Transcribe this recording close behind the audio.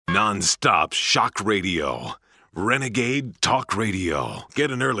Non-stop shock radio. Renegade Talk Radio. Get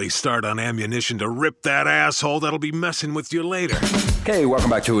an early start on ammunition to rip that asshole that'll be messing with you later. Okay,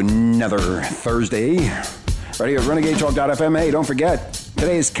 welcome back to another Thursday. Right here at RenegadeTalk.fm. Hey, don't forget,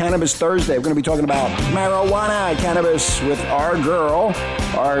 today is Cannabis Thursday. We're going to be talking about marijuana, cannabis with our girl,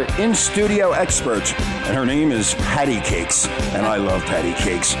 our in-studio expert. And her name is Patty Cakes. And I love Patty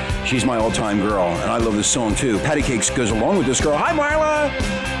Cakes. She's my all-time girl. And I love this song, too. Patty Cakes goes along with this girl. Hi, Marla.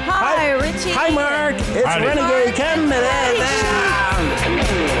 Hi, Richie. Hi, Mark. It's Howdy. Renegade Cannabis.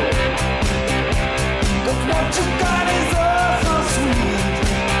 What you got is all so sweet.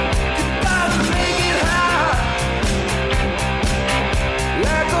 You gotta make it hot.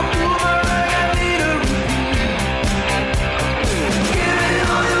 Like a boomerang, I need a repeat. Give it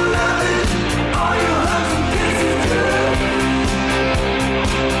all your loving, all your hugs and kisses, girl.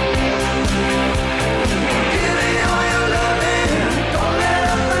 Give it all your loving, don't let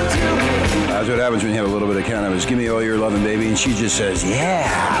up until we. That's what happens when you have a little bit of cannabis. Give me all your loving, baby. And she just says,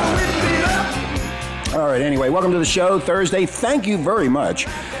 yeah. Whip it up. All right, anyway, welcome to the show, Thursday. Thank you very much,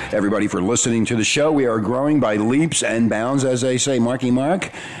 everybody, for listening to the show. We are growing by leaps and bounds, as they say, Marky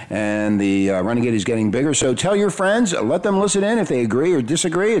Mark, and the Renegade is getting bigger. So tell your friends, let them listen in if they agree or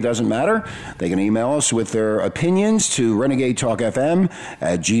disagree. It doesn't matter. They can email us with their opinions to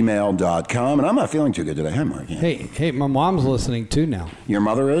renegadetalkfm@gmail.com. And I'm not feeling too good today, huh, Marky? Hey, my mom's listening too now. Your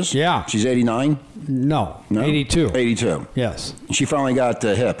mother is? Yeah. She's 89? No, No? 82. 82. Yes. She finally got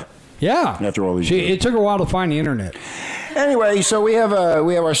hip. Yeah. After all these years. It took her a while to find the internet. Anyway, so we have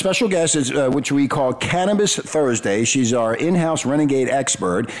our special guest, which we call Cannabis Thursday. She's our in-house Renegade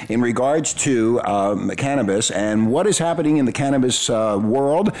expert in regards to cannabis and what is happening in the cannabis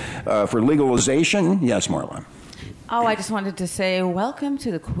world for legalization. Yes, Marla. Oh, I just wanted to say welcome to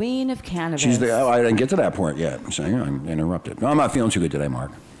the Queen of Cannabis. I didn't get to that point yet, so I'm interrupted. No, I'm not feeling too good today,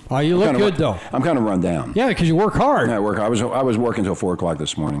 Mark. Oh, you look good, though. I'm kind of run down. Yeah, because you work hard. I work. I was working until 4 o'clock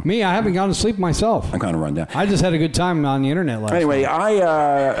this morning. Me, I haven't gone to sleep myself. I'm kind of run down. I just had a good time on the internet last Anyway, night.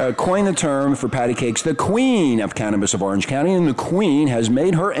 I coined the term for Patty Cakes, the Queen of Cannabis of Orange County, and the Queen has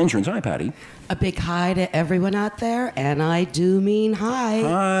made her entrance. Hi, Patty. A big hi to everyone out there, and I do mean hi.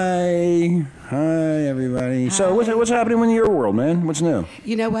 Hi, everybody. So what's happening in your world, man? What's new?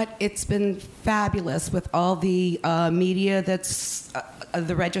 You know what? It's been fabulous with all the media that's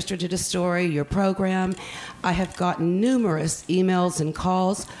the Register did a story, your program. I have gotten numerous emails and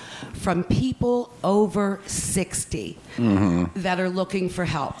calls from people over 60 that are looking for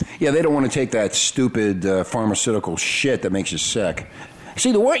help. Yeah, they don't want to take that stupid pharmaceutical shit that makes you sick.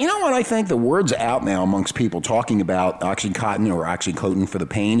 See, the word, you know what I think? The word's out now amongst people talking about Oxycontin or Oxycontin for the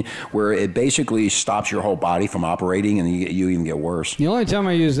pain, where it basically stops your whole body from operating and you even get worse. The only time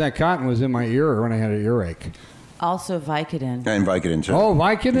I used that cotton was in my ear when I had an earache. Also Vicodin. And Vicodin, too. Oh,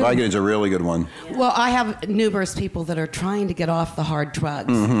 Vicodin? Vicodin's a really good one. Well, I have numerous people that are trying to get off the hard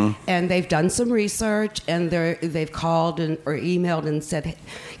drugs, and they've done some research, and they've called or emailed and said,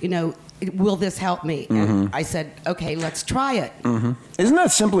 you know, will this help me? And I said, okay, let's try it. Isn't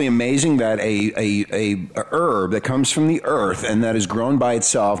that simply amazing that a herb that comes from the earth and that is grown by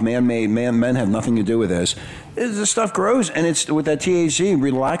itself, man-made, men have nothing to do with this, this stuff grows, and it's with that THC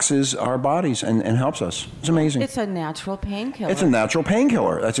relaxes our bodies and helps us. It's amazing. It's a natural painkiller. It's a natural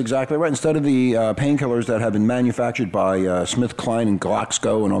painkiller. That's exactly right. Instead of the painkillers that have been manufactured by SmithKline and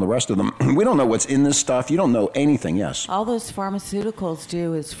Glaxo and all the rest of them, we don't know what's in this stuff. You don't know anything, yes. All those pharmaceuticals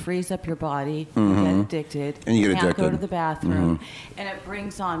do is freeze up your body, you get addicted, And you get can't addicted. go to the bathroom, and it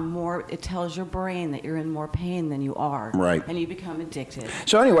brings on more, it tells your brain that you're in more pain than you are. Right. And you become addicted.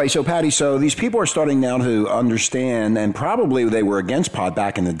 So anyway, Patty, so these people are starting now to understand, and probably they were against pot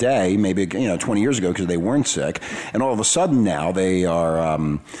back in the day, maybe 20 years ago because they weren't sick, and all of a sudden now they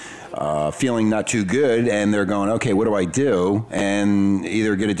are feeling not too good, and they're going, okay, what do I do? And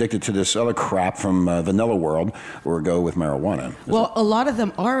either get addicted to this other crap from Vanilla World or go with marijuana. Well, a lot of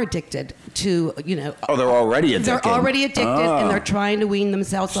them are addicted to, Oh, they're already addicted. They're already addicted, and they're trying to wean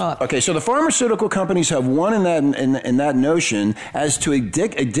themselves off. Okay, so the pharmaceutical companies have won in that notion as to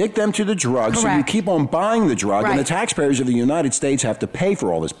addict them to the drug, so you Correct. keep on buying the drug, and the Right. taxpayers of the United States have to pay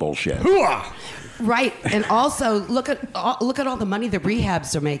for all this bullshit. Right, and also look at all the money the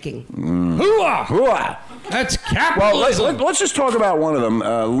rehabs are making. Hooah! Hooah! That's Well, capitalism. let's just talk about one of them.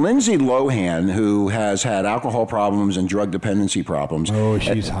 Lindsay Lohan, who has had alcohol problems and drug dependency problems. Oh,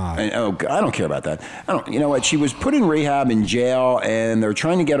 she's hot. I don't care about that. You know what? She was put in rehab in jail, and they're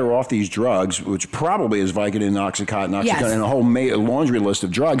trying to get her off these drugs, which probably is Vicodin, Oxycontin, Yes. and a whole laundry list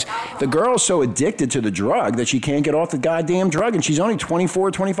of drugs. The girl's so addicted to the drug that she can't get off the goddamn drug, and she's only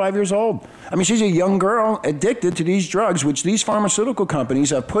 24, 25 years old. I mean, she's a young girl addicted to these drugs, which these pharmaceutical companies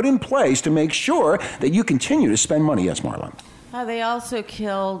have put in place to make sure that you continue to spend money. Yes, Marlon. They also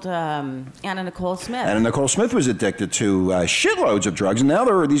killed Anna Nicole Smith. And Nicole Smith was addicted to shitloads of drugs, and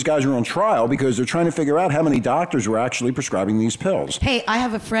now these guys are on trial because they're trying to figure out how many doctors were actually prescribing these pills. Hey, I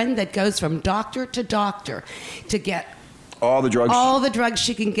have a friend that goes from doctor to doctor to get All the drugs. all the drugs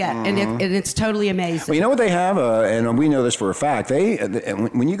she can get, and it's totally amazing. Well, you know what they have, and we know this for a fact.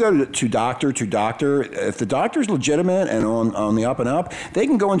 When you go to doctor, if the doctor's legitimate and on the up and up, they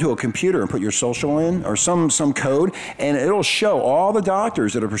can go into a computer and put your social in or some code, and it'll show all the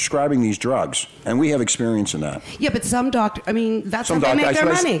doctors that are prescribing these drugs. And we have experience in that. Yeah, but some doctor, I mean, that's how they make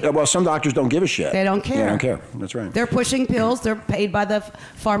their money. Well, some doctors don't give a shit. They don't care. They don't care. That's right. They're pushing pills. They're paid by the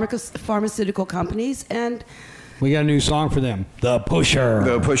pharmaceutical companies, and We got a new song for them. The Pusher.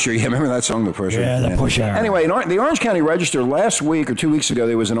 The Pusher. Yeah, remember that song, The Pusher? Yeah, The Pusher. Anyway, in the Orange County Register last week or 2 weeks ago,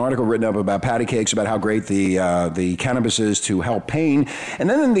 there was an article written up about patty cakes, about how great the cannabis is to help pain. And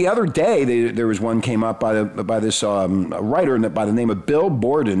then the other day, there was one came up by this writer by the name of Bill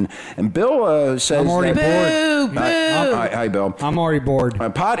Borden. And Bill says I'm already that, bored. Hi, Bill. I'm already bored.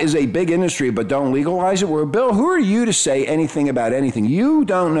 Pot is a big industry, but don't legalize it. Well, Bill, who are you to say anything about anything? You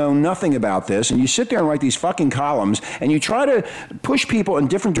don't know nothing about this, and you sit there and write these fucking columns, and you try to push people in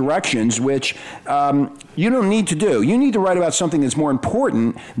different directions, which you don't need to do. You need to write about something that's more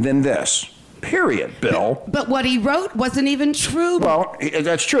important than this. Period, Bill. but what he wrote wasn't even true. Well,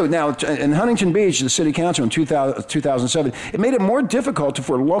 that's true. Now, in Huntington Beach, the city council in 2007, it made it more difficult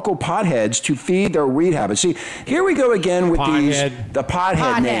for local potheads to feed their weed habits. See, here we go again with the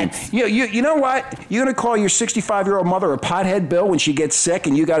pothead name. You know what? You're going to call your 65-year-old mother a pothead, Bill, when she gets sick,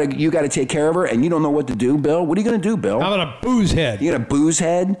 and you got to take care of her, and you don't know what to do, Bill? What are you going to do, Bill? How about a booze head? You got a booze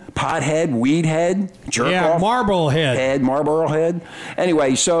head, pothead, weed head, jerk off? Marlboro head. Marlboro head.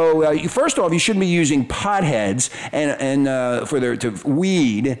 Anyway, so first off, you shouldn't be using potheads and to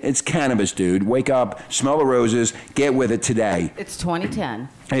weed. It's cannabis, dude. Wake up, smell the roses, get with it today. It's 2010.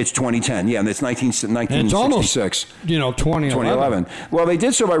 It's 2010, yeah, and it's 1966. It's almost, 2011. Well, they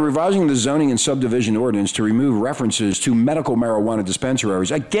did so by revising the zoning and subdivision ordinance to remove references to medical marijuana dispensaries.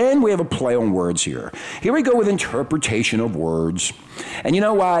 Again, we have a play on words here. Here we go with interpretation of words. And you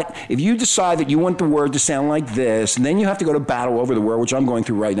know what? If you decide that you want the word to sound like this, and then you have to go to battle over the word, which I'm going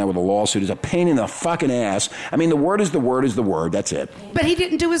through right now with a lawsuit, it's a pain in the fucking ass. I mean, the word is the word is the word. That's it. But he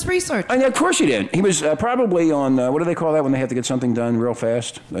didn't do his research. And of course he didn't. He was probably on, what do they call that when they have to get something done real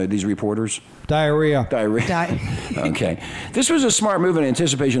fast? These reporters? Diarrhea. Okay. This was a smart move in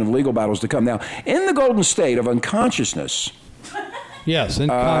anticipation of legal battles to come. Now, in the golden state of unconsciousness, Yes, in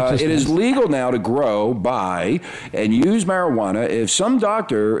consciousness. it is legal now to grow, buy, and use marijuana if some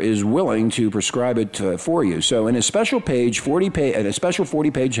doctor is willing to prescribe it for you. So, in a special 40-page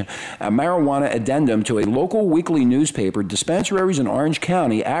marijuana addendum to a local weekly newspaper, dispensaries in Orange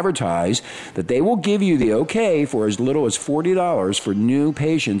County advertise that they will give you the okay for as little as $40 for new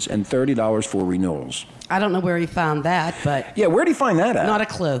patients and $30 for renewals. I don't know where he found that, but Yeah, where did he find that at? not a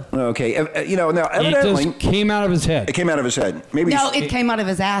clue. Okay, now It evidently just came out of his head. it came out of his head. Maybe No, it came out of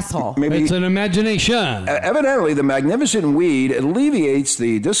his asshole. maybe It's an imagination. Evidently, the magnificent weed alleviates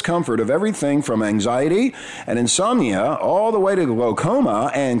the discomfort of everything from anxiety and insomnia all the way to glaucoma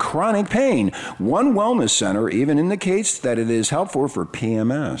and chronic pain. One wellness center even indicates that it is helpful for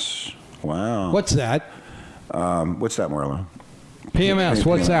PMS. Wow. What's that? What's that, Marla? PMS.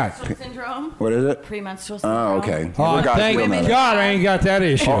 What's that? Premenstrual syndrome. What is it? Premenstrual syndrome. Oh, okay. Oh, We're guys, thank we don't know that. God I ain't got that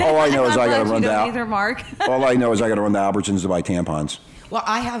issue. All I know is I got to I'm run glad you don't down. either, Mark. All I know is I got to run to Albertsons to buy tampons. Well,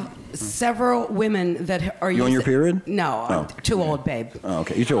 I have several women that are You on your period? No, I'm too old, babe. Oh,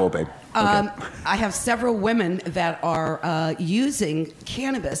 okay. You're too old, babe. Okay. I have several women that are using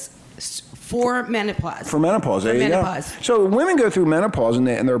cannabis for menopause. For menopause, there you go. So women go through menopause and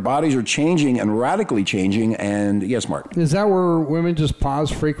their bodies are changing and radically changing. And yes, Mark. Is that where women just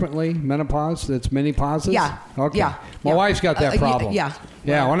pause frequently? Menopause? That's many pauses? Yeah. Okay. Yeah. My Yeah. wife's got that problem. Yeah.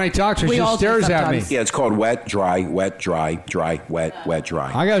 Yeah, when I talk to her, We she all do stares at me. sometimes. Yeah, it's called wet, dry, wet, dry, dry, wet, wet,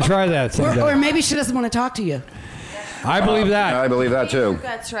 dry. I got to try that someday. Or maybe she doesn't want to talk to you. I believe that. I believe that too.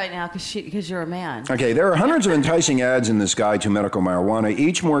 That's right now because you're a man. Okay, there are hundreds of enticing ads in this guide to medical marijuana,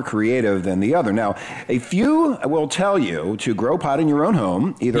 each more creative than the other. Now, a few will tell you to grow pot in your own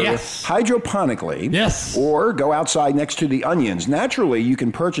home, either Yes. hydroponically Yes. or go outside next to the onions. Naturally, you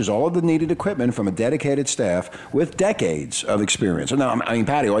can purchase all of the needed equipment from a dedicated staff with decades of experience. Now, I mean,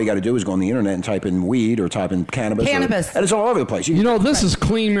 Patty, all you got to do is go on the internet and type in weed or type in cannabis. Cannabis. And it's all over the place. You know, this is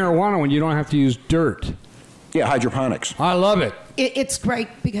clean marijuana when you don't have to use dirt. Yeah, hydroponics. I love it. It's great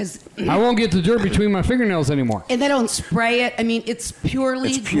because I won't get the dirt between my fingernails anymore. and they don't spray it. I mean, it's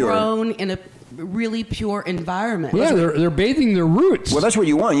purely It's pure. grown in a really pure environment. Yeah, they're bathing their roots. Well, that's what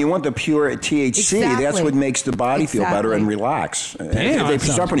you want. You want the pure THC. That's Exactly. what makes the body feel better and Exactly. relax. If that they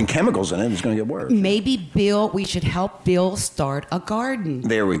sounds start putting chemicals in it, it's going to get worse. Maybe we should help Bill start a garden.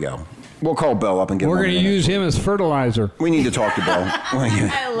 There we go. We'll call Bill up and get We're him going to on the use him as fertilizer. We need to talk to Bill.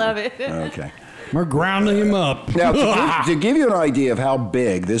 I love it. Okay. We're grounding him up. Now, to give you an idea of how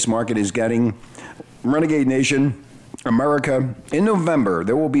big this market is getting, Renegade Nation, America, in November,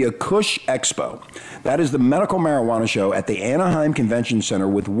 there will be a Kush Expo. That is the medical marijuana show at the Anaheim Convention Center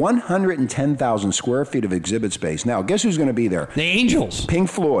with 110,000 square feet of exhibit space. Now, guess who's going to be there? The Angels. Pink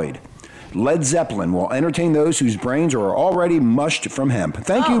Floyd. Led Zeppelin will entertain those whose brains are already mushed from hemp.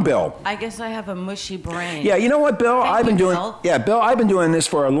 Thank you, Bill. I guess I have a mushy brain. Yeah, you know what, Bill? Thank I've been you, doing. Bill. Yeah, Bill, I've been doing this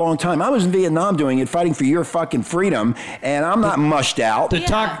for a long time. I was in Vietnam doing it, fighting for your fucking freedom, and I'm not mushed out.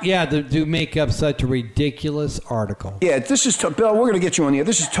 To make up such a ridiculous article. Yeah, this is Bill. We're going to get you on the air.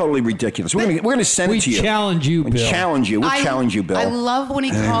 This is totally ridiculous. We're going to send We it to you. challenge you, We Bill. challenge you. We'll challenge you, Bill. I love when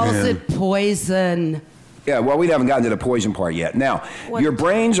he calls it poison. Yeah, well, we haven't gotten to the poison part yet. Now, your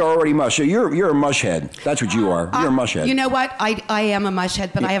brains are already mush. So you're a mush head. That's what you are. You're a mush head. You know what? I am a mush head,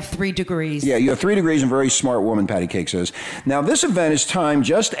 but I have 3 degrees. Yeah, you have 3 degrees and very smart woman, Patty Cake says. Now, this event is timed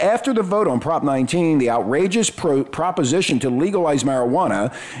just after the vote on Prop 19, the outrageous proposition to legalize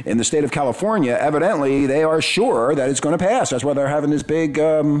marijuana in the state of California. Evidently, they are sure that it's going to pass. That's why they're having this big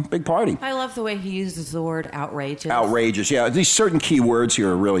party. I love the way he uses the word outrageous. Outrageous, yeah. These certain key words here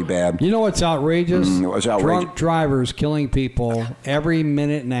are really bad. You know what's outrageous? What's outrageous? Drunk drivers killing people every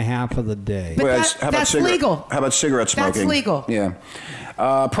minute and a half of the day. But Well, that's legal. How about cigarette smoking? That's legal. Yeah.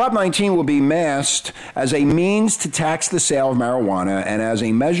 Prop 19 will be masked as a means to tax the sale of marijuana and as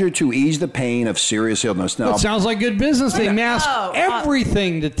a measure to ease the pain of serious illness. Now, That sounds like good business. They mask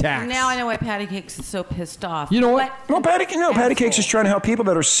everything to tax. Now I know why Patty Cakes is so pissed off. You know what? well, Patty Cakes is trying to help people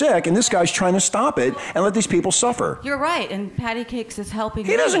that are sick, and this guy's trying to stop it and let these people suffer. You're right, and Patty Cakes is helping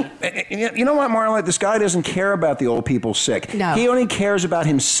He me. doesn't. You know what, Marla? This guy doesn't care about the old people sick. No. He only cares about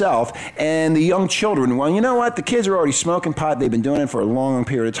himself and the young children. Well, you know what? The kids are already smoking pot. They've been doing it for a long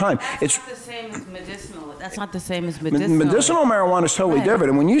period of time. That's not the same as medicinal. That's not the same as medicinal. Medicinal marijuana is totally Right. different.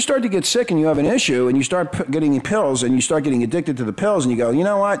 And when you start to get sick and you have an issue and you start getting pills and you start getting addicted to the pills and you go, you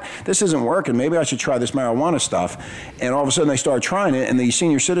know what? This isn't working. Maybe I should try this marijuana stuff. And all of a sudden they start trying it, and the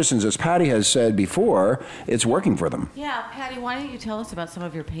senior citizens, as Patty has said before, it's working for them. Yeah, Patty, why don't you tell us about some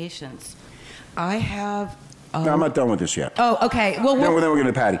of your patients? I have. No, I'm not done with this yet. Oh, okay. Well, Then we're going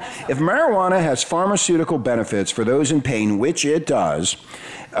to Patty. If marijuana has pharmaceutical benefits for those in pain, which it does,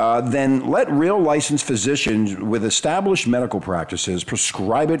 then let real licensed physicians with established medical practices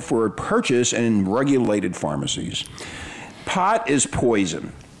prescribe it for purchase in regulated pharmacies. Pot is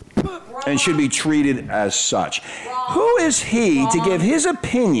poison and should be treated as such. Who is he to give his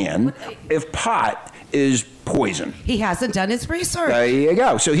opinion if pot is poison? he hasn't done his research. There you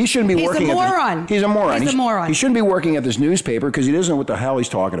go. So he shouldn't be He's a working moron. He's a moron. He's a moron. He shouldn't be working at this newspaper because he doesn't know what the hell he's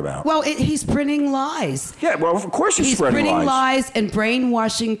talking about. Well, he's printing lies. Yeah, well, of course he's spreading printing lies. and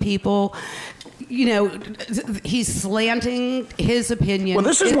brainwashing people. You know, he's slanting his opinion. Well,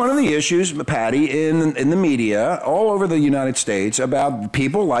 this is one of the issues, Patty, in the media all over the United States about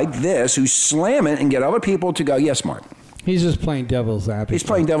people like this who slam it and get other people to go, yes, Mark. He's just playing devil's advocate. He's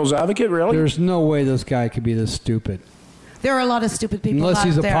playing devil's advocate, really? There's no way this guy could be this stupid. There are a lot of stupid people Unless out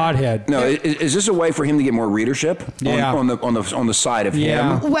he's a there. pothead. No, is this a way for him to get more readership Yeah. on the side of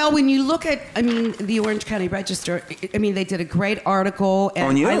Yeah. him? Well, when you look at, the Orange County Register, they did a great article, and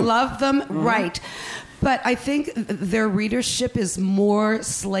On you. I love them, right. But I think their readership is more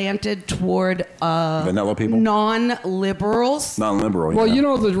slanted toward Vanilla people? non-liberals. Non-liberal. Well, yeah. you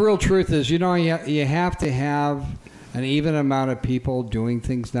know, the real truth is, you have to have an even amount of people doing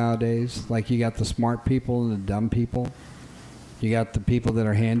things nowadays. Like you got the smart people and the dumb people. You got the people that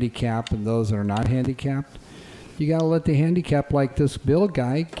are handicapped and those that are not handicapped. You got to let the handicapped, like this Bill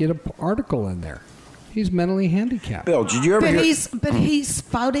guy, get an article in there. He's mentally handicapped. Bill, did you ever But hear... he's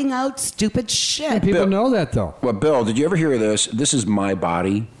spouting out stupid shit. People Bill- know that, though. Well, Bill, did you ever hear this? This is my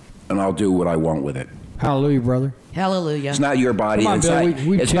body, and I'll do what I want with it. Hallelujah, brother. Hallelujah. It's not your body. Come on, it's Bill, not,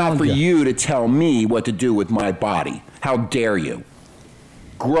 we it's not for challenge you to tell me what to do with my body. How dare you?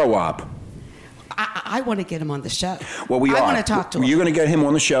 Grow up. I want to get him on the show. Well, we are. I want to talk to him. You're going to get him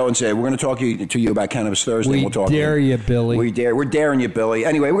on the show and say, we're going to talk to you about Cannabis Thursday. We and we'll talk dare to you, Billy. We're daring you, Billy.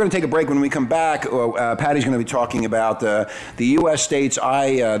 Anyway, we're going to take a break. When we come back, Patty's going to be talking about the U.S. states'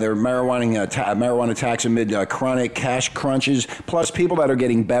 their marijuana tax amid chronic cash crunches, plus people that are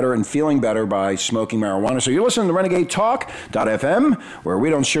getting better and feeling better by smoking marijuana. So you're listening to RenegadeTalk.fm, where we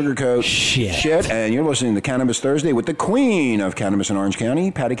don't sugarcoat shit. And you're listening to Cannabis Thursday with the queen of cannabis in Orange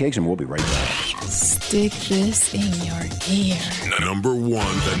County, Patty Cakes, and we'll be right back. Stick this in your ear. The number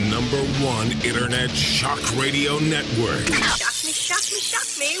one internet shock radio network.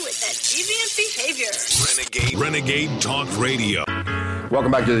 Shock me with that deviant behavior. Renegade Talk Radio.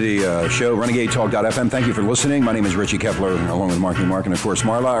 Welcome back to the show, RenegadeTalk.fm. Thank you for listening. My name is Richie Kepler, along with Marky Mark, and of course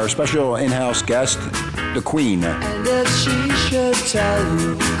Marla, our special in-house guest, the Queen. And if she should tell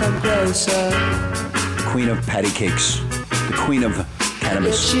you, come closer. The Queen of Patty Cakes. The Queen of If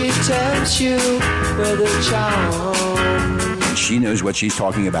Cannabis. she tempts you with a charm. And she knows what she's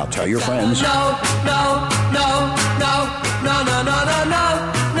talking about. Tell your friends. No, no, no, no, no, no, no, no, no.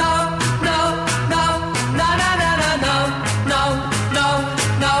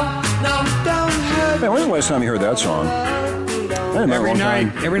 Man, when's the last time you heard that song? Every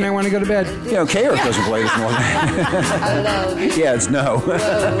night when I go to bed. You know, K-Earth doesn't play this morning. Yeah, it's no.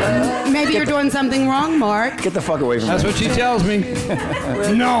 Maybe you're doing something wrong, Mark. Get the fuck away from That's me. what she tells me.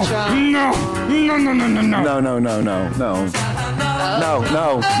 No.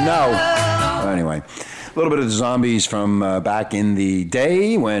 Anyway, a little bit of the zombies from back in the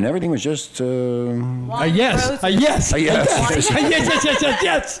day when everything was just... Yes. Yes.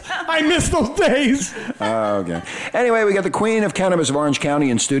 Yes. I miss those days. Okay. Anyway, we got the Queen of Cannabis of Orange County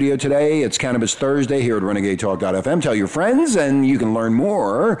in studio today. It's Cannabis Thursday here at RenegadeTalk.fm. Tell your friends, and you can learn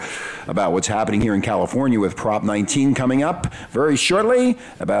more about what's happening here in California with Prop 19 coming up very shortly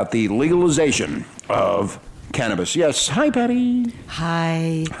about the legalization of cannabis. Yes. Hi, Patty.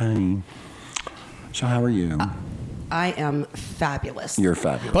 Hi. Hi. So how are you? I am fabulous. You're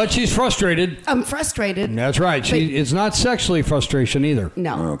fabulous. But she's frustrated. I'm frustrated. That's right. It's not sexually frustration either.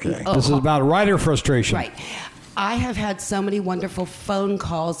 No. Okay. Oh, This is about writer frustration. Right. I have had so many wonderful phone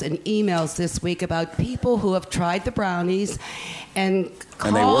calls and emails this week about people who have tried the brownies and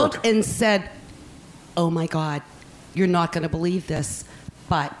And they called work. and said, oh my God, you're not going to believe this,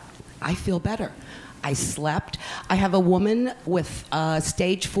 but I feel better. I slept. I have a woman with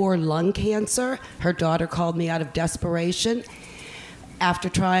stage 4 lung cancer. Her daughter called me out of desperation. After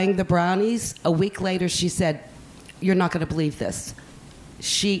trying the brownies, a week later she said, you're not going to believe this.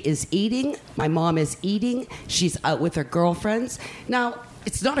 She is eating. My mom is eating. She's out with her girlfriends. Now,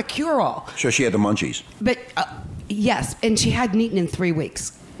 it's not a cure-all, So she had the munchies. but yes, and she hadn't eaten in 3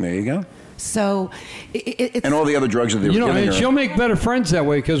 weeks. There you go. So it's... And all the other drugs that they were You know, giving and her. she'll make better friends that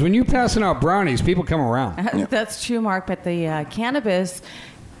way because when you're passing out brownies, people come around. That's true, Mark. But the cannabis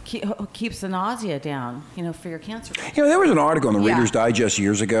keeps the nausea down, for your cancer. You know, there was an article in the Yeah. Reader's Digest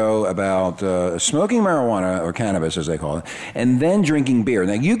years ago about smoking marijuana, or cannabis as they call it, and then drinking beer.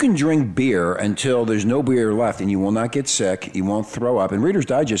 Now, you can drink beer until there's no beer left, and you will not get sick. You won't throw up. And Reader's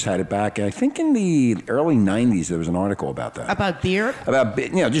Digest had it back, I think in the early 90s, there was an article about that. About beer? About,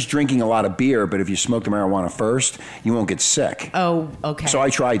 just drinking a lot of beer, but if you smoke the marijuana first, you won't get sick. Oh, okay. So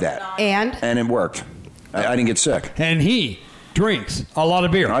I tried that. And it worked. I didn't get sick. And he drinks a lot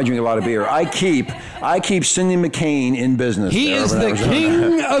of beer. I drink a lot of beer. I keep Cindy McCain in business. He there is in the Arizona.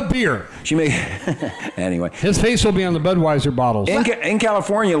 king of beer. She may. Anyway. His face will be on the Budweiser bottles. In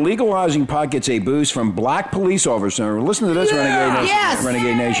California, legalizing pot gets a boost from black police officers. Listen to this, Renegade Nation. Yes.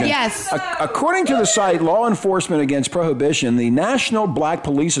 Renegade Nation. Yes. According to the site Law Enforcement Against Prohibition, the National Black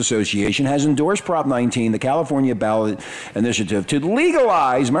Police Association has endorsed Prop 19, the California ballot initiative, to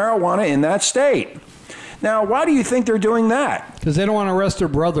legalize marijuana in that state. Now, why do you think they're doing that? Because they don't want to arrest their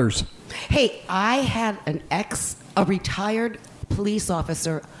brothers. hey, I had a retired police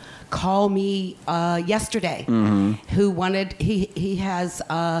officer call me yesterday who wanted, he was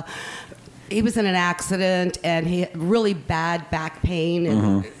in an accident and he had really bad back pain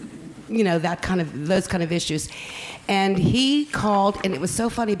and you know, those kind of issues. And he called, and it was so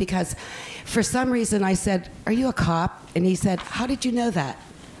funny because for some reason I said, "Are you a cop?" And he said, "How did you know that?"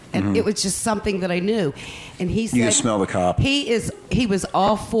 And it was just something that I knew. And he said, You can smell the cop. He was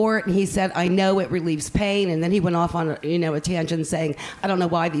all for it, and he said, I know it relieves pain. And then he went off on a tangent saying, I don't know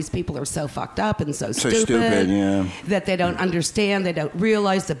why these people are so fucked up and so stupid, yeah. that they don't understand, they don't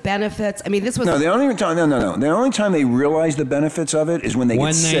realize the benefits. I mean, this was No, the only time The only time they realize the benefits of it is when they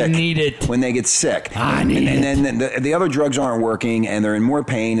get sick. need it. When they get sick. I need and then the other drugs aren't working, and they're in more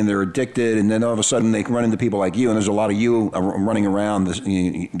pain, and they're addicted, and then all of a sudden they run into people like you, and there's a lot of you running around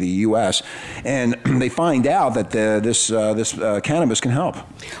the U.S., and they find out that this cannabis can help.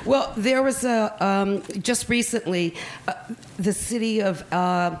 Well, there was just recently, the city of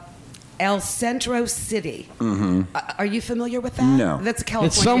El Centro City. Mm-hmm. Are you familiar with that? No. That's California.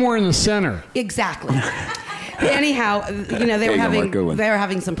 It's somewhere in the center. Exactly. Anyhow, they were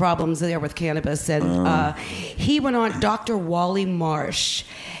having some problems there with cannabis, and he went on. Dr. Wally Marsh.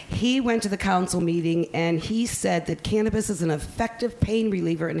 He went to the council meeting, and he said that cannabis is an effective pain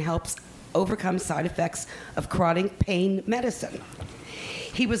reliever and helps overcome side effects of chronic pain medicine.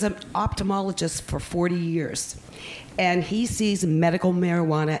 He was an ophthalmologist for 40 years, and he sees medical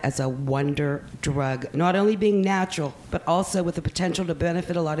marijuana as a wonder drug, not only being natural, but also with the potential to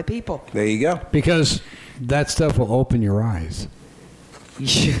benefit a lot of people. There you go. Because that stuff will open your eyes.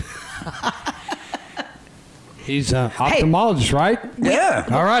 He's an ophthalmologist, right? Yeah.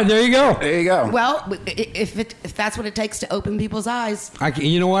 All right, there you go. There you go. Well, if that's what it takes to open people's eyes.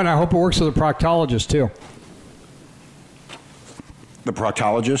 You know what? I hope it works with a proctologist, too. The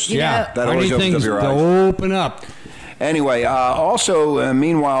proctologist? Yeah. That I always need opens things up your to eyes. open up. Anyway, also,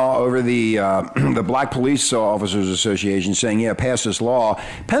 meanwhile, over the the Black Police Officers Association saying, yeah, pass this law.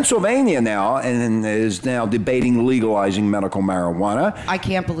 Pennsylvania now is now debating legalizing medical marijuana. I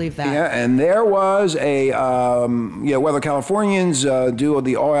can't believe that. Yeah, and there was whether Californians do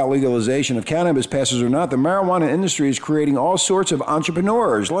the all-out legalization of cannabis passes or not, the marijuana industry is creating all sorts of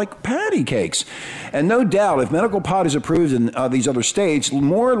entrepreneurs like patty cakes. And no doubt, if medical pot is approved in these other states,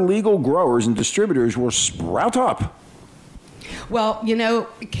 more legal growers and distributors will sprout up. Well,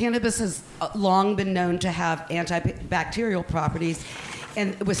 cannabis has long been known to have antibacterial properties,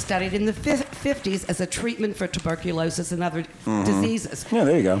 and it was studied in the 50s as a treatment for tuberculosis and other diseases. Yeah,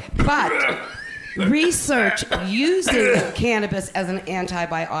 there you go. But research using cannabis as an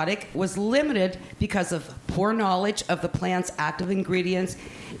antibiotic was limited because of poor knowledge of the plant's active ingredients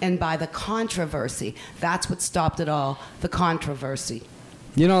and by the controversy. That's what stopped it all, the controversy.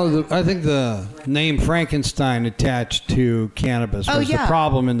 I think the name Frankenstein attached to cannabis was the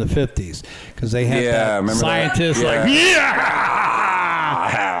problem in the 50s because they had scientists that? like,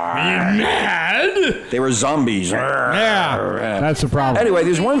 are you mad? They were zombies. Yeah, that's the problem. Anyway,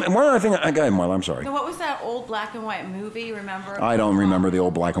 there's one other thing. Go ahead, Marla, I'm sorry. So what was that old black and white movie, remember? I don't remember the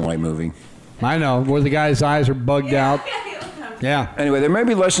old black and white movie. I know, where the guy's eyes are bugged out. Yeah. Anyway, there may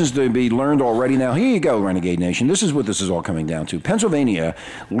be lessons to be learned already now. Here you go, Renegade Nation. This is what this is all coming down to. Pennsylvania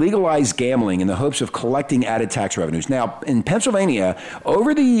legalized gambling in the hopes of collecting added tax revenues. Now, in Pennsylvania,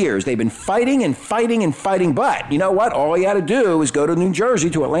 over the years, they've been fighting and fighting and fighting. But you know what? All you had to do is go to New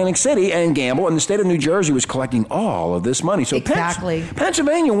Jersey, to Atlantic City, and gamble. And the state of New Jersey was collecting all of this money. So exactly.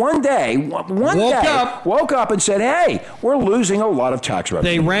 Pennsylvania one day woke up and said, hey, we're losing a lot of tax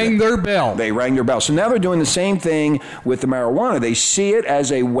revenue. They rang their bell. So now they're doing the same thing with the marijuana. They see it as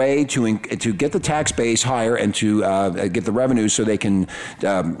a way to get the tax base higher and to get the revenues so they can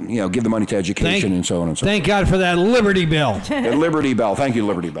give the money to education and so on and so forth. Thank God for that Liberty Bell. The Liberty Bell. Thank you,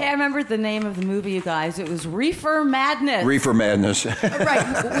 Liberty Bell. Hey, I remember the name of the movie, you guys. It was Reefer Madness. Reefer Madness.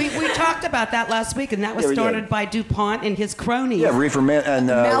 Right. We talked about that last week, and that was started by DuPont and his cronies. Yeah, Reefer Madness.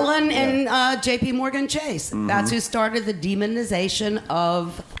 Mellon and J.P. Morgan Chase. Mm-hmm. That's who started the demonization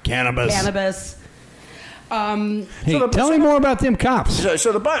of cannabis. Hey, tell me more about them cops.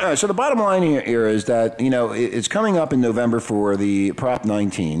 So the bottom line here is that it's coming up in November for the Prop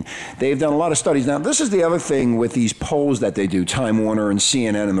 19. They've done a lot of studies. Now, this is the other thing with these polls that they do, Time Warner and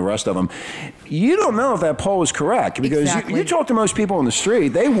CNN and the rest of them. You don't know if that poll is correct because you talk to most people on the street.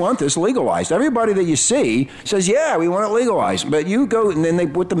 They want this legalized. Everybody that you see says, yeah, we want it legalized. But you go and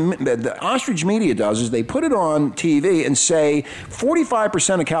then what the ostrich media does is they put it on TV and say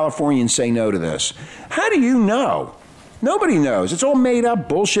 45% of Californians say no to this. How do you know? Nobody knows. It's all made up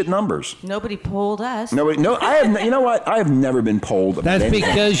bullshit numbers. Nobody polled us. No, I have. You know what? I have never been polled. That's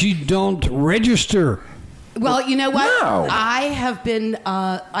because you don't register. Well, you know what? No. I have been.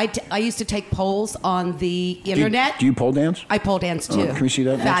 I used to take polls on the internet. Do you pole dance? I pole dance too. Can we see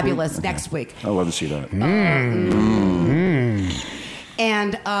that? Fabulous. Next week. I'd love to see that.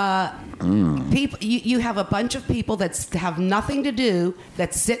 And people, you have a bunch of people that have nothing to do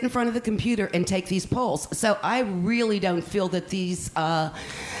that sit in front of the computer and take these polls. So I really don't feel that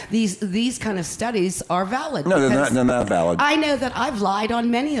these kind of studies are valid. No, because they're not valid. I know that I've lied on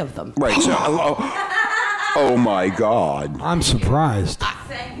many of them. Right. So, oh my God, I'm surprised.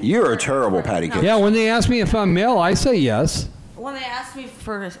 you're a terrible patty cake. Yeah, when they ask me if I'm male, I say yes. When they ask me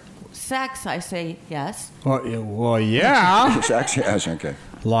for sex, I say yes. Well, yeah. Yes, okay.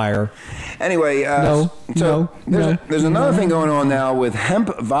 Liar. Anyway, there's another thing going on now with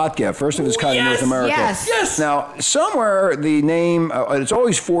hemp vodka, first of its kind in North America. Yes. Now, somewhere the name, it's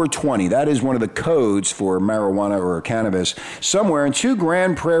always 420. That is one of the codes for marijuana or cannabis. Somewhere, and two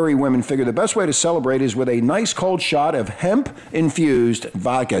Grand Prairie women figure the best way to celebrate is with a nice cold shot of hemp-infused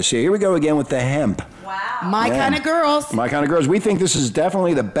vodka. See, here we go again with the hemp. Wow. My kind of girls. My kind of girls. We think this is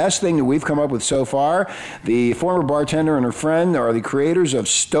definitely the best thing that we've come up with so far. The former bartender and her friend are the creators of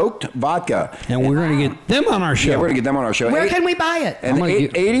Stoked Vodka. And we're going to get them on our show. Yeah, we're going to get them on our show. Where can we buy it? And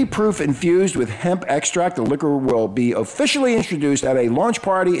 80 proof infused with hemp extract. The liquor will be officially introduced at a launch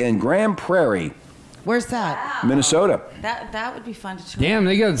party in Grand Prairie, Where's that? Minnesota. That would be fun to try. Damn,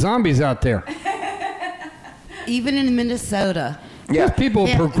 they got zombies out there. Even in Minnesota. Yeah. Those people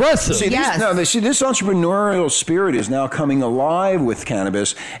are progressive. See, Yes. this entrepreneurial spirit is now coming alive with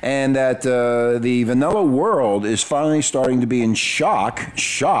cannabis, and that the vanilla world is finally starting to be in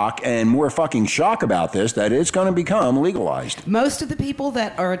shock, and more fucking shock about this, that it's going to become legalized. Most of the people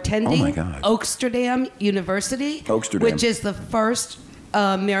that are attending Oh, my God. Oaksterdam University, Oaksterdam. which is the first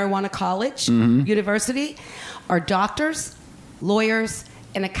marijuana college Mm-hmm. university, are doctors, lawyers,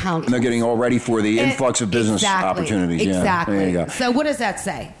 and accountants. And they're getting all ready for the And- influx of business exactly, opportunities. Yeah, Exactly. there you go. So what does that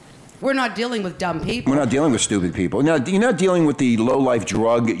say? We're not dealing with dumb people. We're not dealing with stupid people. No, you're not dealing with the low-life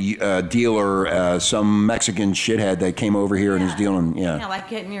drug dealer, some Mexican shithead that came over here and is dealing. Yeah, Like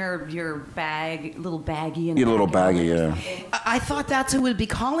getting your bag, little baggie. And Get a little baggie, yeah. I thought that's who would be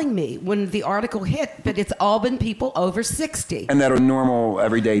calling me when the article hit, but it's all been people over 60. And that are normal,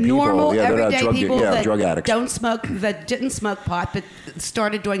 everyday people. Normal, yeah, they're not everyday people that drug addicts. didn't smoke pot, but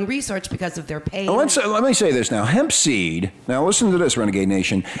started doing research because of their pain. Well, let me say this now. Hemp seed, now listen to this, Renegade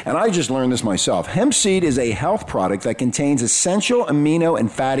Nation, and I just learned this myself. Hemp seed is a health product that contains essential amino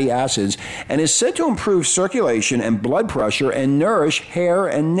and fatty acids and is said to improve circulation and blood pressure and nourish hair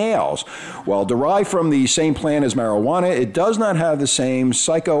and nails. While derived from the same plant as marijuana, it does not have the same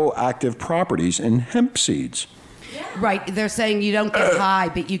psychoactive properties in hemp seeds. Right, they're saying you don't get high,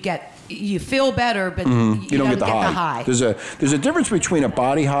 but you feel better, but you don't get the high. There's a difference between a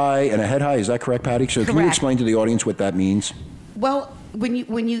body high and a head high. Is that correct, Patty? So can you Correct. explain to the audience what that means? Well, when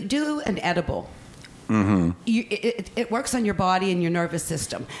you do an edible, it works on your body and your nervous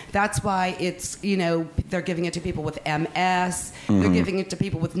system. That's why it's, they're giving it to people with MS. They're giving it to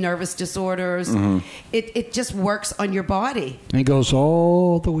people with nervous disorders. It just works on your body. And it goes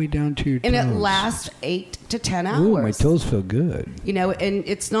all the way down to your toes. And it lasts 8 to 10 hours. Ooh, my toes feel good. And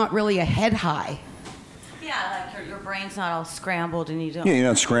it's not really a head high. Yeah, like your brain's not all scrambled and you don't. Yeah, you're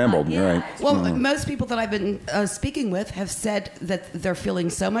not scrambled. You're right. Well, most people that I've been speaking with have said that they're feeling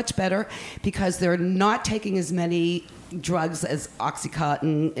so much better because they're not taking as many drugs as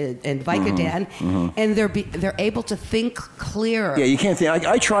Oxycontin and Vicodin, and they're able to think clearer. Yeah, you can't think.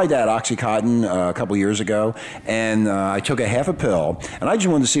 I tried that Oxycontin a couple years ago, and I took a half a pill, and I just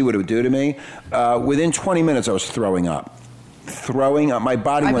wanted to see what it would do to me. Within 20 minutes, I was throwing up. My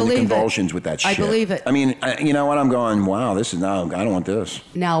body went into convulsions with that shit. I believe it. I mean, you know what? I'm going, wow, I don't want this.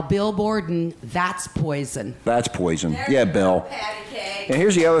 Now, Bill Borden, that's poison. That's poison. Yeah, Bill. And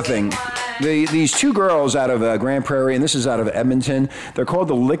here's the other thing. These two girls out of Grand Prairie, and this is out of Edmonton, they're called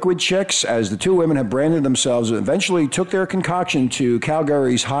the Liquid Chicks, as the two women have branded themselves and eventually took their concoction to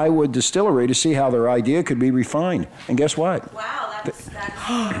Calgary's Highwood Distillery to see how their idea could be refined. And guess what? Wow, that's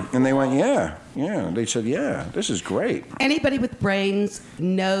And they went, yeah. They said, yeah, this is great. Anybody with brains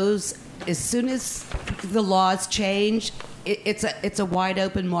knows as soon as the laws change, it's a wide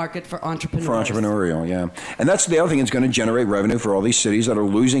open market for entrepreneurs. For entrepreneurial, yeah. And that's the other thing. It's going to generate revenue for all these cities that are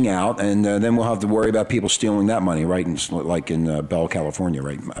losing out, and then we'll have to worry about people stealing that money, right? Like in Bell, California,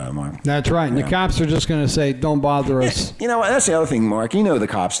 right, Mark? That's right. And the cops are just going to say, don't bother us. You know, that's the other thing, Mark. You know the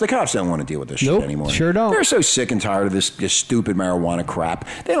cops. The cops don't want to deal with this shit anymore. Sure don't. They're so sick and tired of this stupid marijuana crap.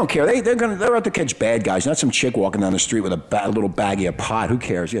 They don't care. They're out to catch bad guys, not some chick walking down the street with a little baggie of pot. Who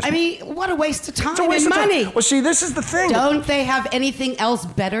cares? Yes. I mean, what a waste of time It's a waste and of time. money. Well, see, this is the thing. Don't don't they have anything else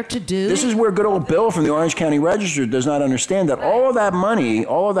better to do? This is where good old Bill from the Orange County Register does not understand that all of that money,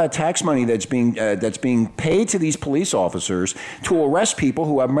 all of that tax money that's being paid to these police officers to arrest people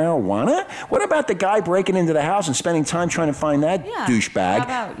who have marijuana. What about the guy breaking into the house and spending time trying to find that douchebag?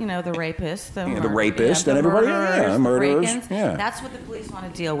 How about, the rapist, the rapist, the and everybody, murderers, murderers. the break-ins. That's what the police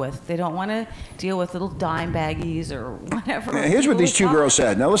want to deal with. They don't want to deal with little dime baggies or whatever. Now, here's what these two girls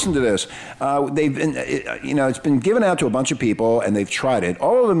said. Now listen to this. They've been, it's been given out to a bunch of people, and they've tried it.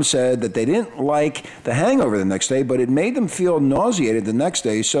 All of them said that they didn't like the hangover the next day, but it made them feel nauseated the next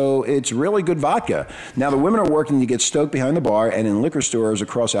day. So it's really good vodka. Now the women are working to get stoked behind the bar and in liquor stores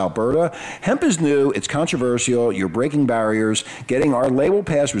across Alberta. Hemp is new. It's controversial. You're breaking barriers. Getting our label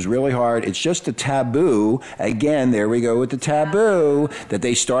passed was really hard. It's just a taboo. Again, there we go with the taboo that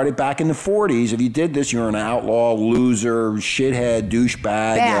they started back in the 40s. If you did this, you're an outlaw, loser, shithead,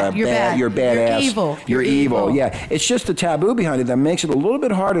 douchebag. You're bad. You're badass. You're evil. You're evil. Yeah. It's just the taboo behind it that makes it a little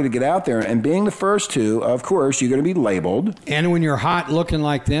bit harder to get out there. And being the first two, of course, you're going to be labeled. And when you're hot looking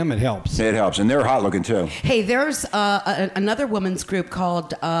like them, it helps. It helps. And they're hot looking too. Hey, there's another women's group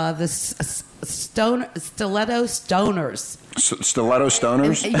called the Stiletto Stoners. Stiletto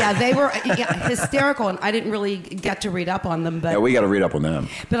Stoners? And, yeah, they were hysterical, and I didn't really get to read up on them. But yeah, we got to read up on them.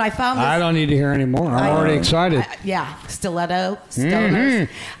 But I found this, I don't need to hear any more. I'm already excited. Stiletto Stoners.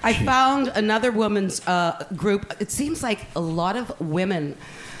 I found another women's group. It seems like a lot of women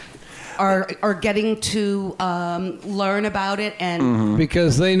are getting to learn about it, and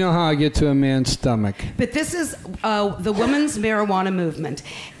because they know how I get to a man's stomach. But this is the women's marijuana movement,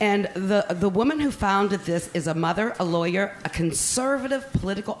 and the woman who founded this is a mother, a lawyer, a conservative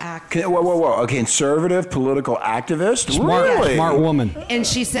political activist. Whoa! A conservative political activist? Really? Smart woman. And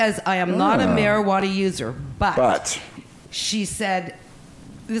she says, "I am not a marijuana user, but she said."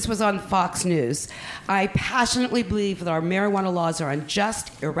 This was on Fox News. I passionately believe that our marijuana laws are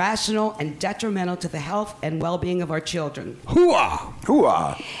unjust, irrational, and detrimental to the health and well-being of our children. Hooah!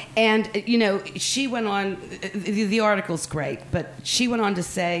 Hooah! And, she went on, the article's great, but she went on to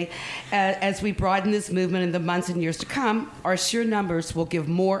say, as we broaden this movement in the months and years to come, our sheer numbers will give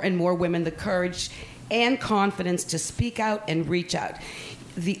more and more women the courage and confidence to speak out and reach out.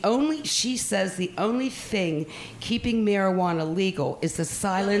 She says the only thing keeping marijuana legal is the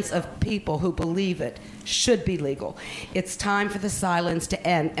silence of people who believe it should be legal. It's time for the silence to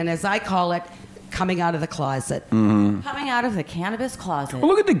end, and as I call it, coming out of the closet. Coming out of the cannabis closet. Well,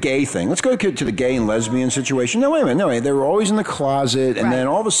 look at the gay thing. Let's go to the gay and lesbian situation. No, wait a minute. No, they were always in the closet, and then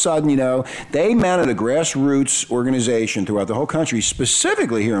all of a sudden, they mounted a grassroots organization throughout the whole country,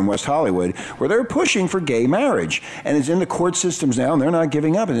 specifically here in West Hollywood, where they're pushing for gay marriage. And it's in the court systems now, and they're not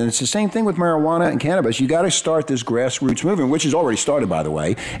giving up. And it's the same thing with marijuana and cannabis. You got to start this grassroots movement, which has already started, by the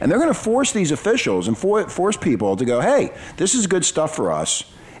way. And they're going to force these officials and force people to go, hey, this is good stuff for us.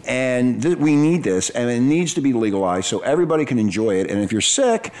 And we need this, and it needs to be legalized so everybody can enjoy it. And if you're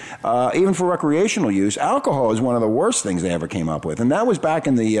sick, even for recreational use, alcohol is one of the worst things they ever came up with. And that was back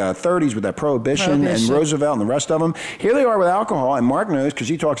in the 30s with that Prohibition and Roosevelt and the rest of them. Here they are with alcohol, and Mark knows because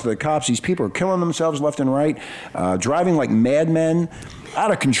he talks to the cops. These people are killing themselves left and right, driving like madmen. Out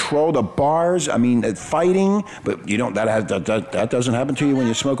of control, the bars, fighting, but that doesn't happen to you when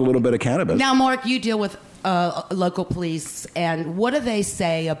you smoke a little bit of cannabis. Now, Mark, you deal with local police, and what do they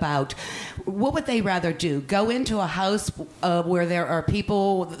say about what would they rather do? Go into a house where there are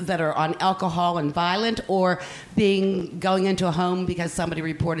people that are on alcohol and violent, or going into a home because somebody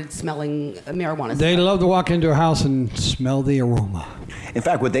reported smelling marijuana? They love to walk into a house and smell the aroma. In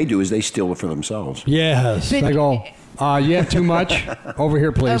fact, what they do is they steal it for themselves. Yes. They go, you have too much? Over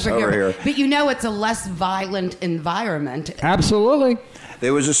here, please. Over here. But it's a less violent environment. Absolutely.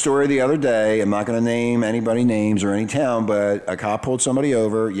 There was a story the other day, I'm not going to name anybody names or any town, but a cop pulled somebody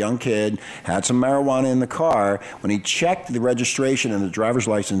over, young kid, had some marijuana in the car. When he checked the registration and the driver's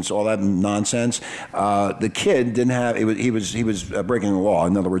license, all that nonsense, the kid didn't have, he was breaking the law.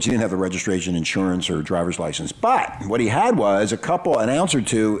 In other words, he didn't have the registration, insurance, or driver's license. But what he had was an ounce or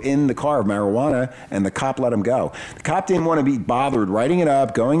two in the car of marijuana, and the cop let him go. The cop didn't want to be bothered writing it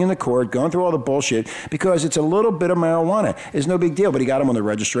up, going into court, going through all the bullshit, because it's a little bit of marijuana. It's no big deal, but he got him on the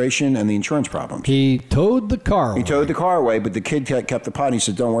registration and the insurance problems. He towed the car away. He towed the car away, but the kid kept the pot, and he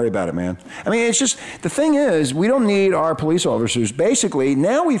said, don't worry about it, man. It's just, the thing is, we don't need our police officers. Basically,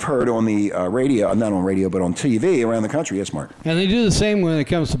 now we've heard on the radio, not on radio, but on TV around the country. Yes, Mark. And they do the same when it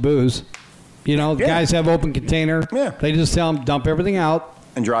comes to booze. Guys have open container. Yeah. They just tell them, dump everything out.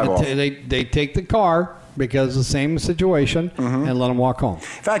 And drive off. They take the car, because the same situation, and let them walk home. In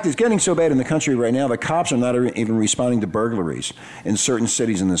fact, it's getting so bad in the country right now, the cops are not even responding to burglaries in certain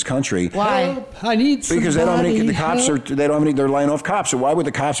cities in this country. Why? I need somebody. Because they don't have any, the cops help. are, they don't have any, they're laying off cops. So why would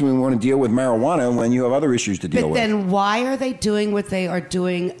the cops even want to deal with marijuana when you have other issues to deal But with? then why are they doing what they are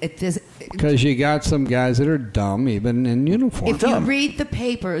doing at this? Because you got some guys that are dumb, even in uniform. If you read the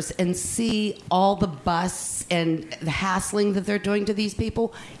papers and see all the busts and the hassling that they're doing to these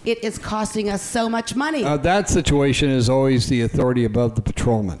people, it is costing us so much money. That situation is always the authority above the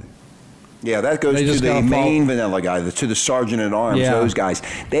patrolman. Yeah, that goes They to just the gotta main vanilla guy, to the sergeant at arms, Yeah. those guys.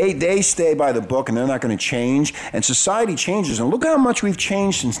 They stay by the book, and they're not going to change. And society changes. And look how much we've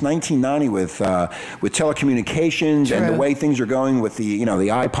changed since 1990 with telecommunications and the True. way things are going with the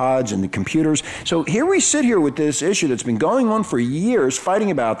iPods and the computers. So here we sit here with this issue that's been going on for years, fighting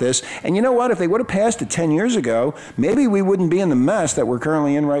about this. And you know what? If they would have passed it 10 years ago, maybe we wouldn't be in the mess that we're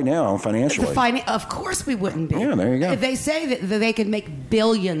currently in right now financially. Of course we wouldn't be. Yeah, there you go. They say that they can make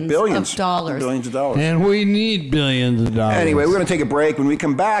billions of dollars. Billions of dollars. And we need billions of dollars. Anyway, we're going to take a break. When we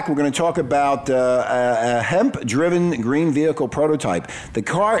come back, we're going to talk about a hemp-driven green vehicle prototype. The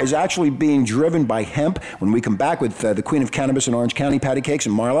car is actually being driven by hemp. When we come back with the queen of cannabis in Orange County, Patty Cakes,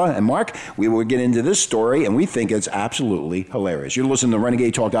 and Marla and Mark, we will get into this story, and we think it's absolutely hilarious. You're listening to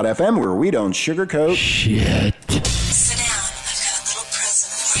Renegade Talk.fm, where we don't sugarcoat shit. Sit down. I've got a little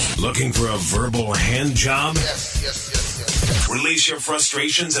present for you. Looking for a verbal hand job? Yes. Release your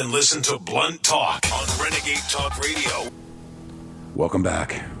frustrations and listen to Blunt Talk on Renegade Talk Radio. Welcome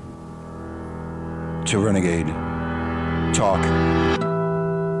back to Renegade Talk.fm.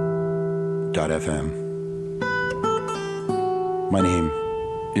 My name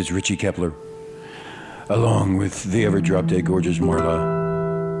is Richie Kepler, along with the ever drop-dead gorgeous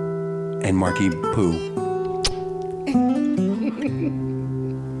Marla and Marky Poo.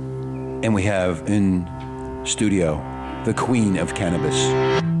 And we have in studio the queen of cannabis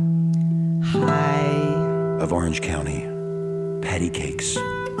Hi. of Orange County, Patty Cakes.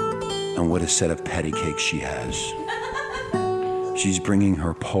 And what a set of patty cakes she has. She's bringing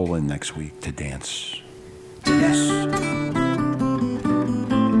her pole in next week to dance. Yes.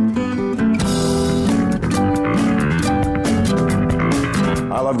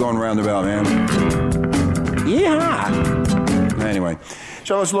 I love going roundabout, man. Yeah. Anyway.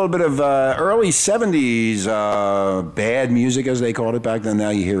 So it's a little bit of early 70s bad music, as they called it back then.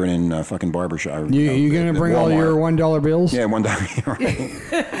 Now you hear it in fucking barbershop. You going to bring all your $1 bills? Yeah,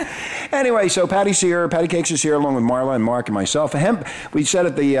 $1. Anyway, so Patty Cakes is here along with Marla and Mark and myself. Hemp, we said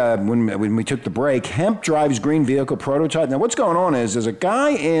at the when we took the break, hemp drives green vehicle prototype. Now, what's going on is there's a guy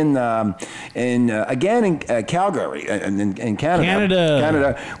in Calgary, in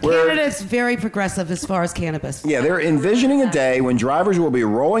Canada, where Canada's very progressive as far as cannabis. yeah, they're envisioning a day when drivers will be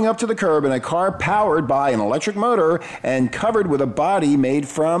rolling up to the curb in a car powered by an electric motor and covered with a body made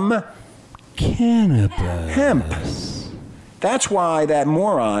from Cannabis. hemp. That's why that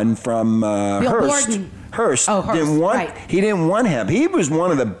moron from Hearst didn't want right. he didn't want hemp. He was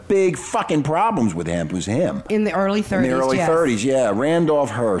one of the big fucking problems with hemp was him. In the early 30s, In the early yes. 30s, yeah,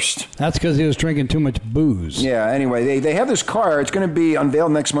 Randolph Hearst. That's because he was drinking too much booze. Yeah, anyway, they have this car. It's going to be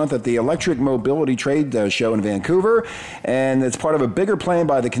unveiled next month at the Electric Mobility Trade Show in Vancouver, and it's part of a bigger plan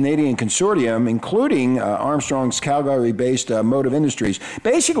by the Canadian Consortium, including Armstrong's Calgary-based Motive Industries.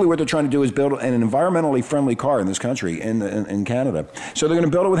 Basically, what they're trying to do is build an environmentally friendly car in this country, in Canada. So they're going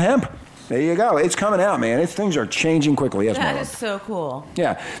to build it with hemp. There you go. It's coming out, man. Things are changing quickly. Yes, That Marla. is so cool.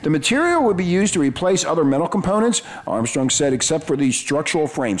 Yeah. The material will be used to replace other metal components, Armstrong said, except for the structural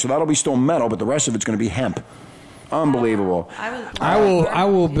frame. So that'll be still metal, but the rest of it's going to be hemp. Unbelievable. I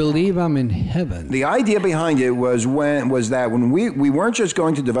will believe I'm in heaven. The idea behind it was that when we weren't just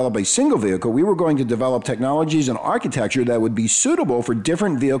going to develop a single vehicle, we were going to develop technologies and architecture that would be suitable for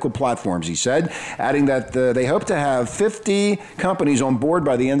different vehicle platforms, he said, adding that they hope to have 50 companies on board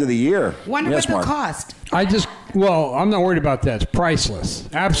by the end of the year. Wonder Yes, what Mark. they'll cost. I'm not worried about that. It's priceless.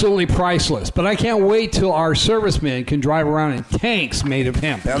 Absolutely priceless. But I can't wait till our servicemen can drive around in tanks made of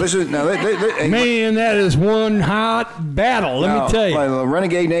hemp. Now, this is... Man, that is one hot battle, let me tell you. Well,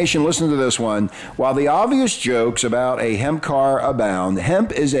 Renegade Nation, listen to this one. While the obvious jokes about a hemp car abound,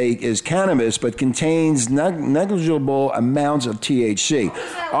 hemp is cannabis but contains negligible amounts of THC.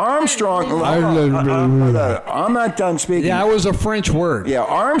 Armstrong... I'm not done speaking. Yeah, that was a French word. Yeah,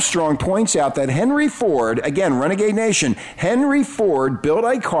 Armstrong points out that Henry Ford, again, Renegade Nation, Henry Ford built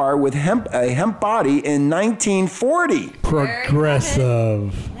a car with a hemp body in 1940.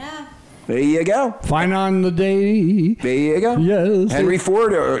 Progressive. Yeah. There you go. Fine on the day. There you go. Yes. Henry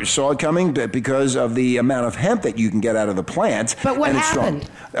Ford saw it coming because of the amount of hemp that you can get out of the plant. But what and it's strong.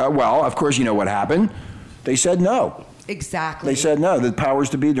 happened? Well, of course, you know what happened. They said no. Exactly. They said no. The powers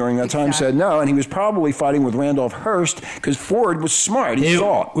to be during that time said no, and he was probably fighting with Randolph Hearst because Ford was smart. He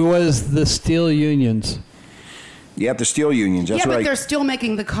saw it. It was the steel unions. Yep, the steel unions. That's yeah, but right. they're still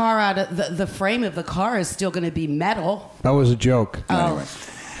making the car out of the frame of the car is still going to be metal. That was a joke.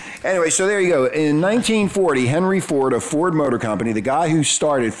 Anyway, so there you go. In 1940, Henry Ford of Ford Motor Company, the guy who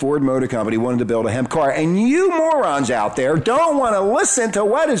started Ford Motor Company, wanted to build a hemp car. And you morons out there don't want to listen to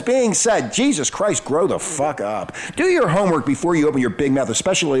what is being said. Jesus Christ, grow the fuck up. Do your homework before you open your big mouth,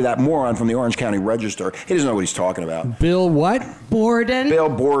 especially that moron from the Orange County Register. He doesn't know what he's talking about. Bill what? Borden. Bill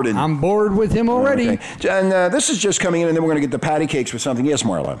Borden. I'm bored with him already. Okay. And this is just coming in, and then we're going to get the patty cakes with something. Yes,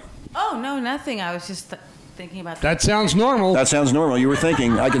 Marla. Oh, no, nothing. I was just thinking about That sounds normal. That sounds normal. You were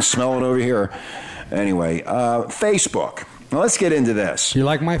thinking. I can smell it over here. Anyway, Facebook. Now, let's get into this. You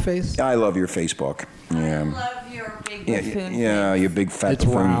like my face? I love your Facebook. I love your big buffoon Yeah, face. your big fat It's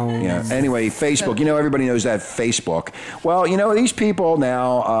buffoon. round. Yeah. Anyway, Facebook. You know, everybody knows that Facebook. Well, you know, these people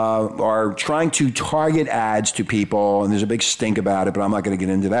now are trying to target ads to people, and there's a big stink about it, but I'm not going to get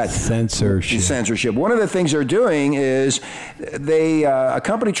into that. Censorship. One of the things they're doing is a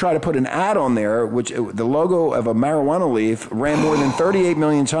company tried to put an ad on there, which the logo of a marijuana leaf ran more than 38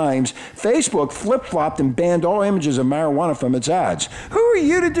 million times. Facebook flip-flopped and banned all images of marijuana from its ads. Who are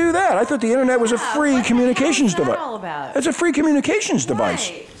you to do that? I thought the internet was a free what the communications hell is that device. all about? It's a free communications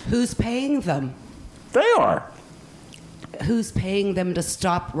device. Right. Who's paying them? They are. Who's paying them to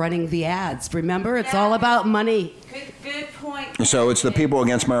stop running the ads? Remember, it's all about money. Good point. So it's the people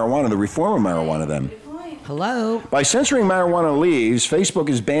against marijuana, the reform of marijuana then. Good point. Hello? By censoring marijuana leaves, Facebook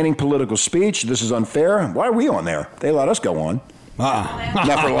is banning political speech. This is unfair. Why are we on there? They let us go on.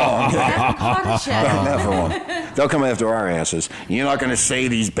 Not for long. Not for long. They'll come after our asses. You're not going to say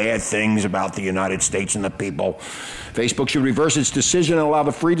these bad things about the United States and the people. Facebook should reverse its decision and allow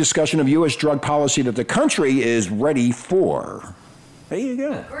the free discussion of U.S. drug policy that the country is ready for. There you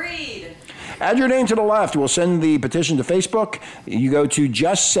go. Agreed. Add your name to the left. We'll send the petition to Facebook. You go to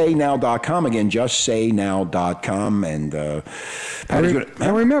justsaynow.com. Again, justsaynow.com. And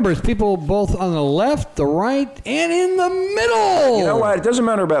And remember, it's people both on the left, the right, and in the middle. you know what? It doesn't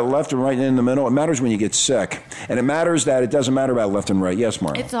matter about left and right and in the middle. It matters when you get sick. And it matters that it doesn't matter about left and right. Yes,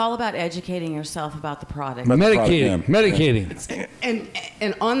 Marla? It's all about educating yourself about the product. About the Medicating. product, yeah. Medicating.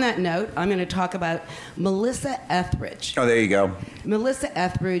 And on that note, I'm going to talk about Melissa Etheridge. Oh, there you go. Melissa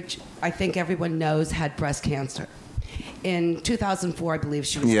Etheridge, I think everyone knows, had breast cancer. In 2004, I believe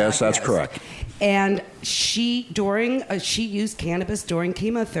she was Yes, that's diagnosed. correct. And she used cannabis during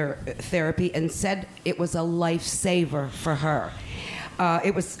chemotherapy and said it was a lifesaver for her.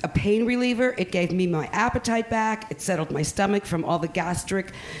 It was a pain reliever. It gave me my appetite back. It settled my stomach from all the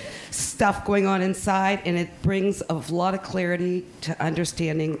gastric stuff going on inside, and it brings a lot of clarity to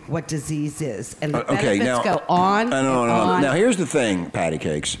understanding what disease is. And the benefits go on and on. Now, here's the thing, Patty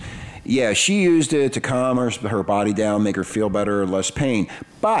Cakes. Yeah, she used it to calm her body down, make her feel better, less pain.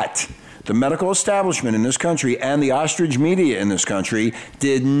 But the medical establishment in this country and the ostrich media in this country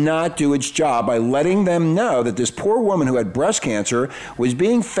did not do its job by letting them know that this poor woman who had breast cancer was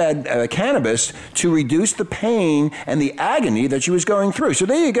being fed cannabis to reduce the pain and the agony that she was going through. So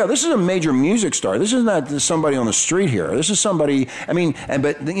there you go. This is a major music star. This is not somebody on the street here. This is somebody,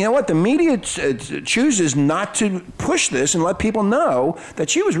 but you know what? The media chooses not to push this and let people know that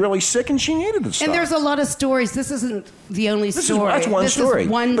she was really sick and she needed the stuff. And there's a lot of stories. This isn't the only story. That's one story. Is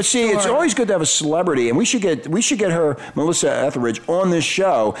one but see, it's story. always good to have a celebrity, and we should get her, Melissa Etheridge, on this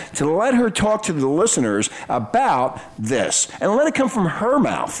show to let her talk to the listeners about this, and let it come from her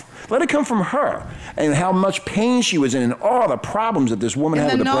mouth. Let it come from her, and how much pain she was in, and all the problems that this woman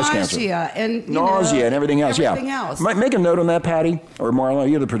had with the breast cancer. And Nausea and everything else. Everything else. Make a note on that, Patty or Marla.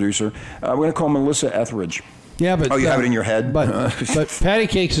 You're the producer. We're going to call Melissa Etheridge. Yeah, but you have it in your head? But patty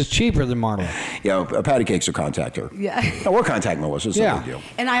cakes is cheaper than Marla. Yeah, Patty Cakes will contact her. Yeah. No, we'll contact Melissa. It's no big deal.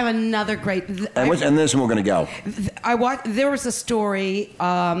 And I have another great. And this one we're going to go. There was a story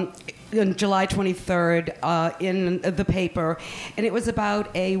on July 23rd in the paper, and it was about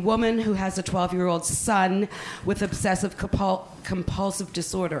a woman who has a 12-year-old son with obsessive compulsive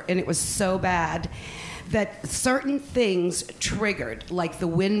disorder, and it was so bad that certain things triggered, like the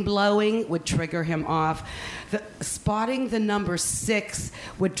wind blowing would trigger him off. Spotting the number 6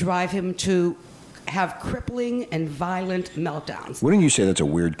 would drive him to have crippling and violent meltdowns. Wouldn't you say that's a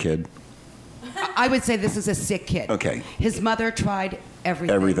weird kid? I would say this is a sick kid. Okay. His mother tried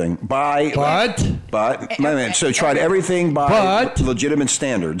everything. Everything. So tried everything by legitimate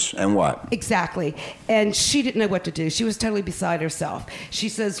standards, and what? Exactly. And she didn't know what to do. She was totally beside herself. She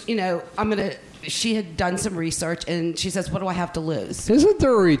says, I'm going to she had done some research, and she says, "What do I have to lose?" Isn't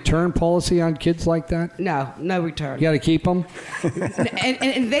there a return policy on kids like that? No return. You got to keep them.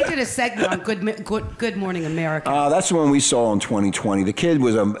 And they did a segment on Good Morning America. That's the one we saw in 2020. The kid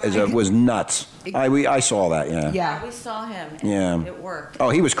was nuts. I saw that. Yeah. Yeah. We saw him. And Yeah. It worked. Oh,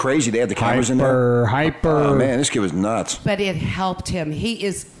 he was crazy. They had the cameras in there. Hyper. Oh man, this kid was nuts. But it helped him. He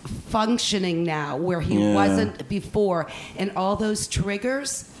is functioning now where he Yeah. wasn't before, and all those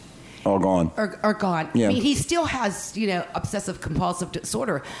triggers All gone. are gone. Yeah. I mean, he still has, obsessive compulsive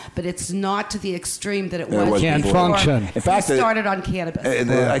disorder, but it's not to the extreme that it It was. was Can't before function. In fact, he started on cannabis.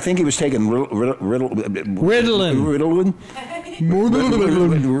 I think he was taking Ritalin.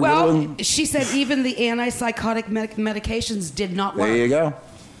 Ritalin. Well, she said even the antipsychotic medications did not work. There you go.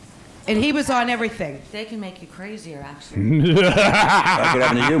 And he was on everything. They can make you crazier, actually. That could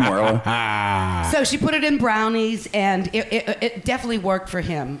happen to you, Marla. So she put it in brownies, and it definitely worked for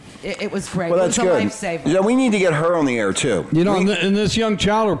him. It was great. Well, It that's was a good. lifesaver. Yeah, we need to get her on the air too. And this young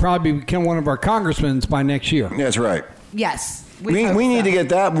child will probably become one of our congressmen by next year. That's right. Yes. We hope need so. to get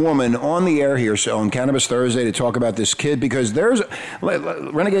that woman on the air here on Cannabis Thursday to talk about this kid, because there's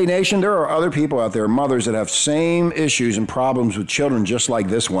Renegade Nation. There are other people out there, mothers that have same issues and problems with children, just like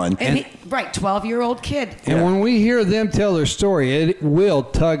this one. And 12-year-old kid. And when we hear them tell their story, it will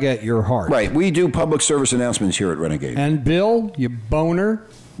tug at your heart. Right, we do public service announcements here at Renegade. And Bill, you boner.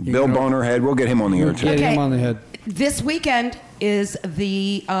 Bill Bonerhead, we'll get him on the air too. Get him on the head. This weekend is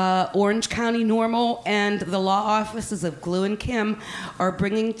the Orange County Normal and the law offices of Glue and Kim are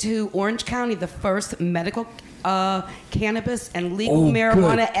bringing to Orange County the first medical cannabis and legal Oh,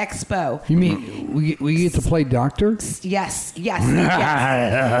 marijuana good. expo. You mean we get to play doctor? Yes.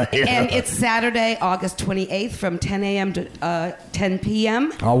 And it's Saturday, August 28th from 10 a.m. to 10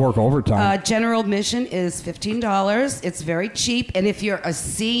 p.m. I'll work overtime. General admission is $15. It's very cheap. And if you're a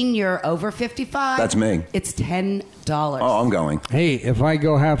senior over 55, That's me. It's $10. Oh, I'm going. Hey, if I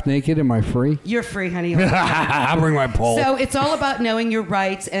go half naked, am I free? You're free, honey. I'll bring my pole. So it's all about knowing your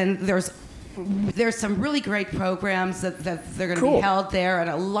rights, and there's some really great programs that they're going to Cool. be held there, and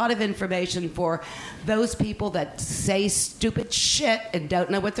a lot of information for those people that say stupid shit and don't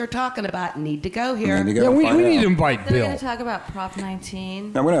know what they're talking about and need to go here. Need to go Yeah, we find need out. to invite They're Bill. going to talk about Prop 19.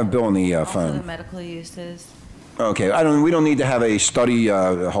 I'm going to have Bill on the Also phone. the medical uses. Okay, we don't need to have a study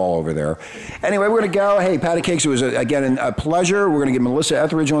hall over there. Anyway, we're going to go. Hey, Patty Cakes, it was again a pleasure. We're going to get Melissa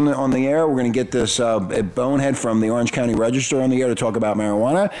Etheridge on the air. We're going to get this bonehead from the Orange County Register on the air to talk about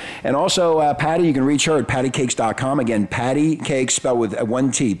marijuana. And also, Patty, you can reach her at pattycakes.com. Again, Patty Cakes spelled with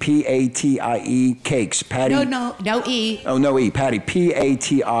one T, Patie Cakes. Patty. No E. Oh, no E. Patty,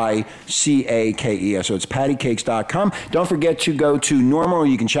 Paticakes. So it's pattycakes.com. Don't forget to go to Normal.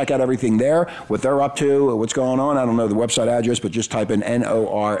 You can check out everything there, what they're up to, what's going on. I don't know the website address, but just type in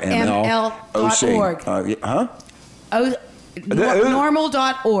NORML.org.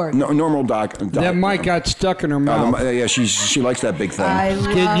 Normal.org. Normal doc. That mic got stuck in her mouth. Yeah, she likes that big thing. I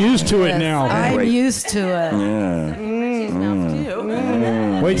Get love used to it this. now. I'm Wait. used to it. Yeah. She's mouth too.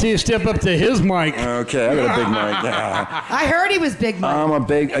 Wait till you step up to his mic. Okay, I got a big mic. I heard he was Big Mike. I'm a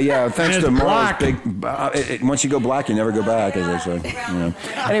big, thanks And to it's Marla's black. big, once you go black, you never go back, as I say. Yeah.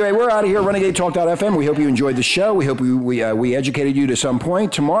 Anyway, we're out of here, RenegadeTalk.fm. We hope you enjoyed the show. We hope we educated you to some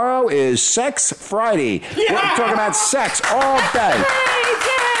point. Tomorrow is Sex Friday. We're talking about sex all day.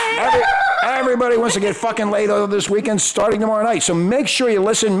 Everybody wants to get fucking laid over this weekend, starting tomorrow night. So make sure you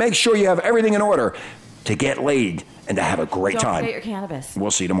listen. Make sure you have everything in order to get laid and to have a great Don't time. forget your cannabis.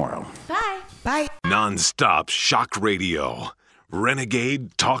 We'll see you tomorrow. Bye. Bye. Non-stop shock radio.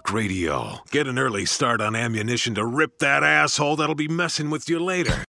 Renegade Talk Radio. Get an early start on ammunition to rip that asshole that'll be messing with you later.